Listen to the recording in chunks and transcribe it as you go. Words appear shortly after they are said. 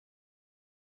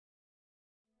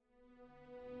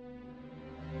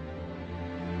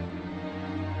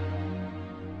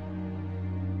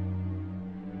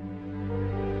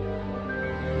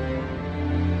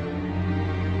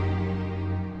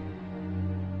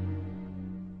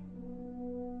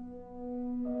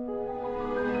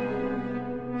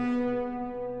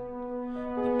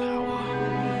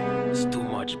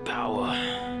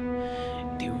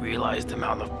realize the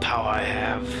amount of power I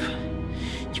have.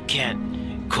 You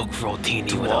can't cook rotini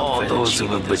To without all those who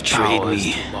have betrayed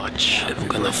me, I'm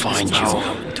gonna find you,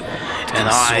 and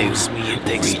I will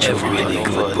reach a really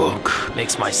good book.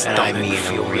 Makes my And stomach I mean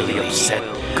feel a really really upset.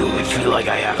 good I feel like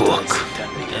I have book.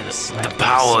 The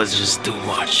power is just too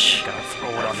much.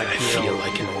 I feel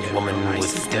like an old woman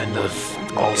with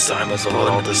Alzheimer's with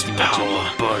all this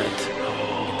power. Burn it.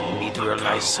 Oh, need to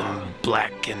realize some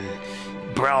black and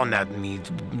brown that meat.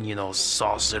 You know,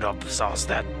 sauce it up, sauce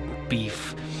that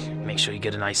beef. Make sure you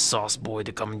get a nice sauce boy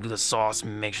to come and do the sauce.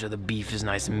 Make sure the beef is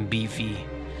nice and beefy.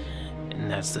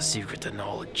 And that's the secret to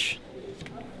knowledge.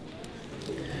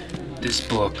 This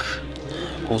book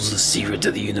holds the secret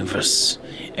to the universe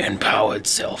and power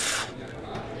itself.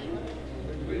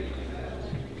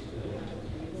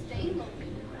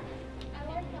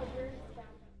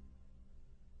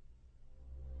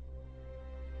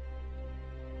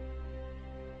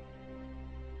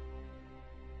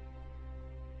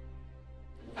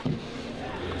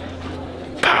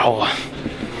 Power.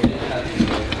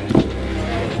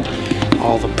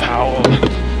 All the power.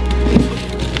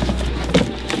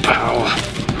 Power.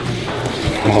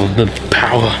 All the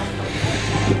power.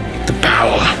 The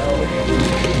power.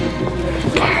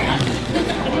 Power.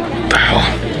 Power.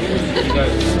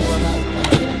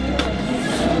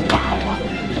 Power.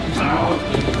 Power.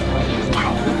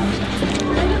 Power.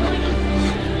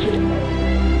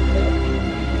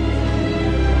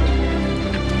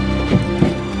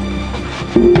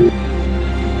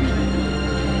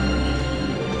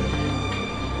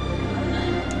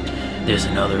 There's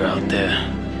another out there,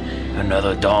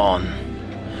 another Don,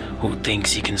 who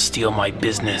thinks he can steal my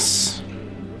business.